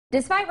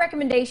Despite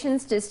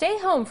recommendations to stay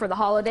home for the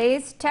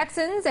holidays,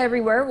 Texans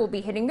everywhere will be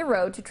hitting the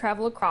road to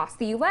travel across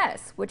the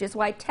U.S., which is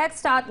why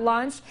TxDOT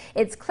launched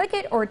its Click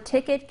It or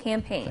Ticket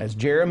campaign. As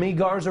Jeremy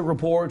Garza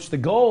reports, the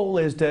goal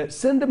is to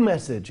send a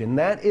message, and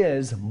that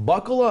is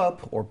buckle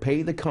up or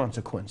pay the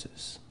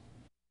consequences.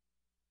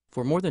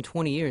 For more than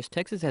 20 years,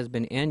 Texas has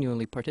been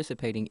annually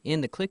participating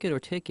in the Click It or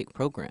Ticket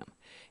program.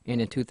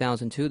 And in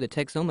 2002, the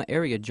Texoma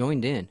area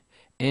joined in,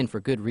 and for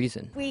good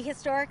reason. We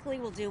historically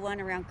will do one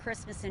around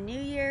Christmas and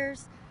New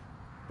Year's.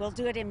 We'll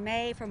do it in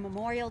May for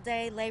Memorial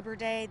Day, Labor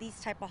Day, these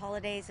type of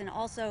holidays, and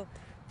also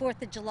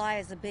 4th of July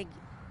is a big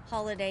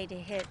holiday to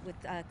hit with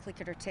Click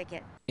It or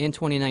Ticket. In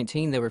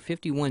 2019, there were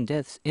 51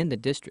 deaths in the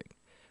district,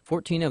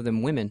 14 of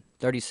them women,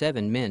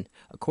 37 men,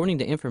 according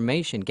to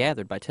information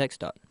gathered by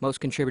TxDOT. Most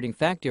contributing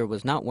factor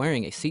was not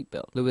wearing a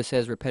seatbelt. Lewis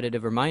says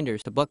repetitive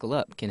reminders to buckle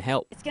up can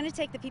help. It's going to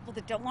take the people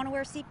that don't want to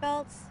wear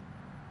seatbelts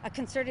a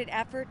concerted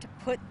effort to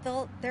put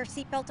their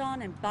seatbelt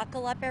on and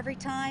buckle up every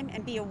time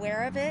and be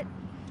aware of it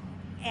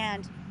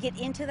and get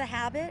into the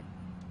habit,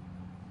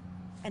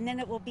 and then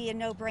it will be a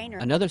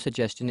no-brainer. Another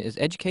suggestion is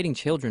educating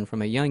children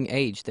from a young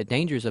age the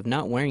dangers of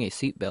not wearing a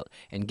seatbelt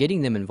and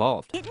getting them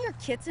involved. Getting your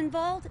kids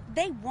involved,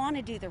 they want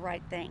to do the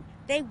right thing.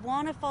 They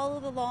want to follow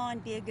the law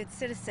and be a good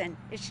citizen.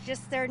 It's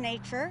just their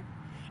nature,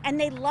 and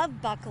they love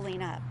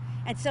buckling up.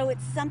 And so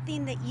it's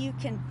something that you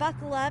can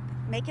buckle up,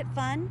 make it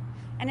fun,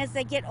 and as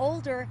they get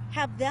older,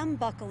 have them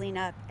buckling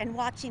up and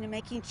watching and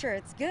making sure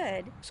it's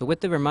good. So with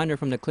the reminder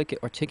from the Click It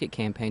or Ticket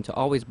campaign to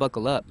always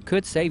buckle up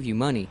could save you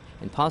money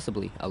and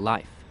possibly a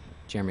life.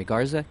 Jeremy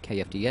Garza,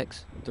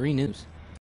 KFDX 3 News.